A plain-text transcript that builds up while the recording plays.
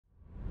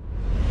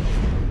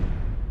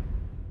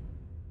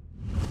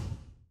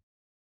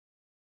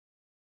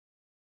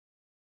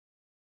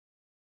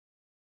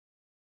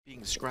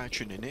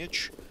Scratching an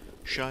itch.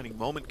 Shining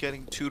Moment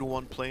getting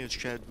 2-1 play, as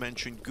Chad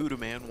mentioned. Gouda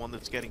Man, one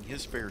that's getting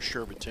his fair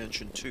share of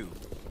attention too.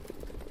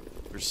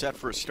 They're set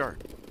for a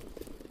start.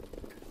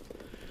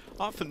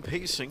 Often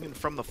pacing, and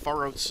from the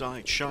far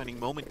outside, Shining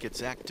Moment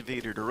gets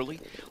activated early,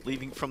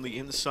 leaving from the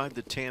inside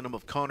the tandem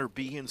of Connor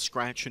B and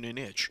Scratching an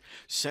Itch.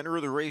 Center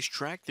of the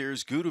racetrack,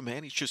 there's Gouda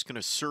Man. He's just going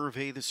to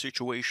survey the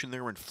situation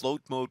there in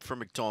float mode for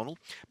McDonald.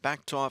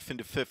 Backed off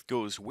into fifth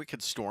goes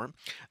Wicked Storm.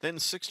 Then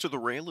sixth to the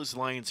rail is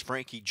Lions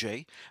Frankie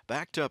J.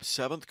 Backed up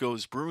seventh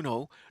goes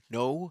Bruno.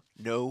 No.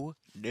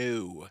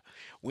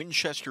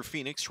 Winchester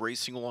Phoenix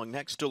racing along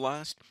next to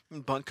last,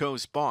 and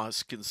Bunko's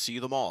Boss can see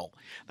them all.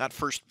 That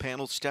first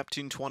panel stepped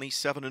in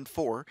 27 and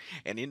 4,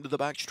 and into the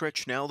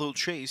backstretch now they'll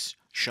chase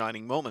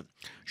Shining Moment.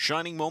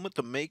 Shining Moment,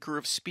 the maker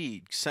of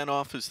speed, sent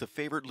off as the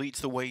favorite,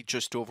 leads the way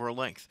just over a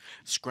length.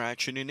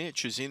 Scratching an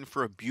Itch is in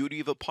for a beauty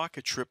of a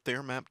pocket trip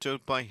there, mapped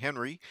out by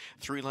Henry.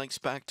 3 lengths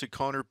back to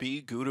Connor B.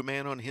 Gouda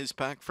Man on his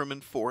back from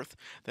in fourth.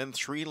 Then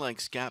 3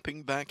 lengths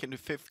gapping back into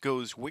fifth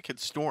goes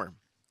Wicked Storm.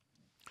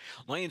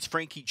 Lions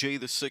Frankie J,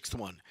 the sixth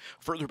one.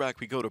 Further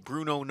back we go to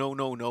Bruno,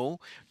 no.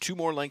 2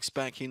 more lengths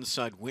back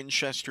inside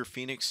Winchester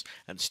Phoenix,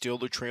 and still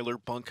the trailer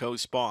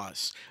Bunko's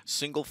Boss.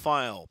 Single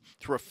file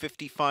through a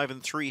 55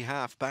 and 3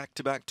 half,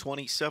 back-to-back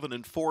 27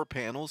 and 4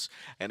 panels,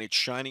 and it's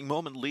Shining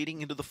Moment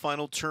leading into the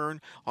final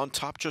turn on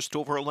top just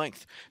over a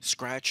length.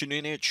 Scratching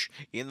an Itch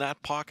in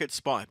that pocket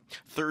spot.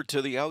 Third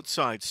to the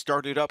outside,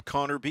 started up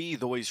Connor B,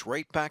 though he's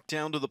right back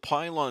down to the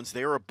pylons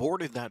there,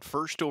 aborted that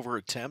first over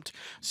attempt.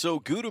 So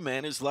Gouda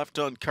Man is left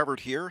uncovered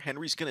here.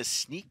 Henry's going to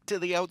sneak to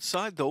the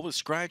outside, though, with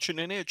Scratching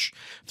an Itch.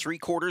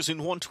 3/4 in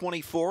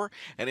 124,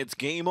 and it's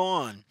game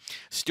on.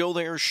 Still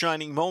there,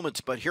 Shining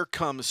Moments, but here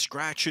comes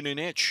Scratching an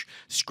Itch.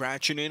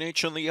 Scratching an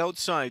Itch on the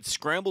outside,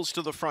 scrambles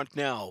to the front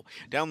now.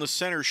 Down the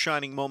center,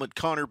 Shining Moment,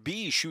 Connor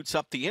B shoots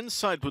up the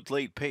inside with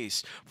late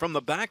pace. From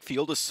the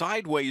backfield, a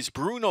sideways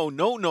Bruno,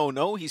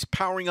 no. He's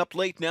powering up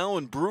late now,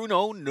 and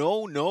Bruno,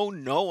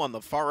 no on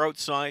the far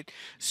outside,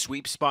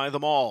 sweeps by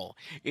them all.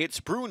 It's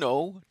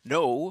Bruno,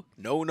 no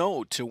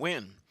to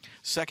win.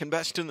 Second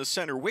best in the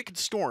center, Wicked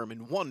Storm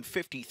in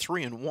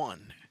 153 and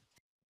 1.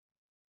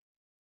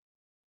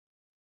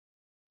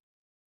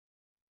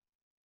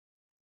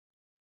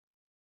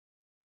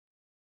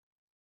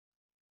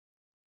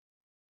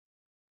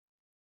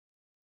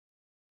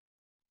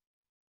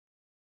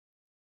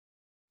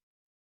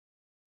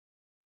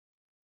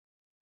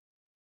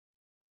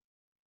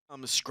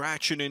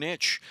 Scratching an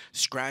Itch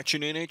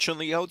on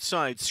the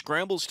outside,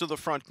 scrambles to the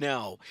front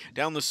now.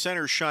 Down the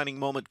center, Shining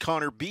Moment,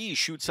 Connor B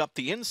shoots up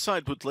the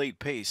inside with late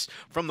pace.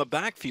 From the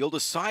backfield, a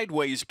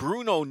sideways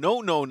Bruno,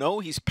 no.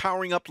 He's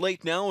powering up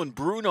late now, and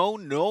Bruno,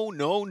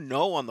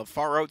 no on the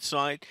far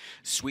outside,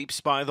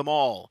 sweeps by them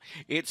all.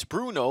 It's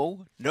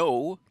Bruno,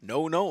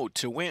 no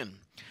to win.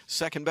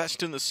 Second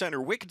best in the center,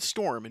 Wicked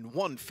Storm in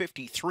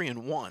 153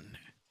 and 1.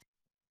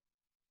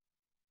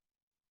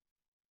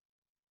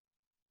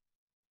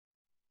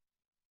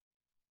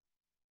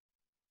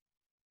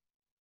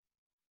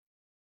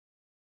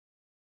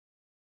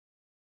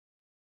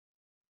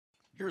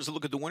 Here's a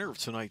look at the winner of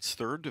tonight's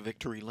third to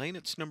Victory Lane.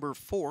 It's number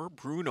 4,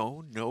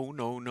 Bruno,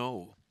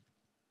 no.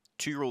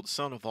 2-year-old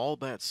son of All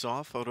Bets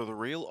Off out of the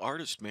rail,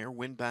 Artist Mare,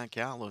 Winback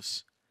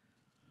Alice.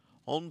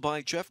 Owned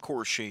by Jeff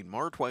Corshane,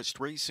 Mart West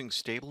Racing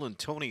Stable, and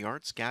Tony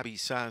Arts, Gabby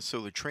Sasso,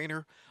 the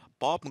trainer,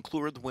 Bob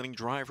McClure, the winning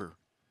driver.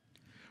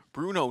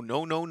 Bruno,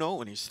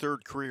 no, in his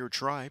third career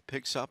try,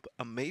 picks up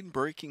a maiden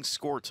breaking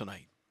score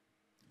tonight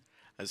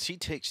as he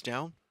takes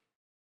down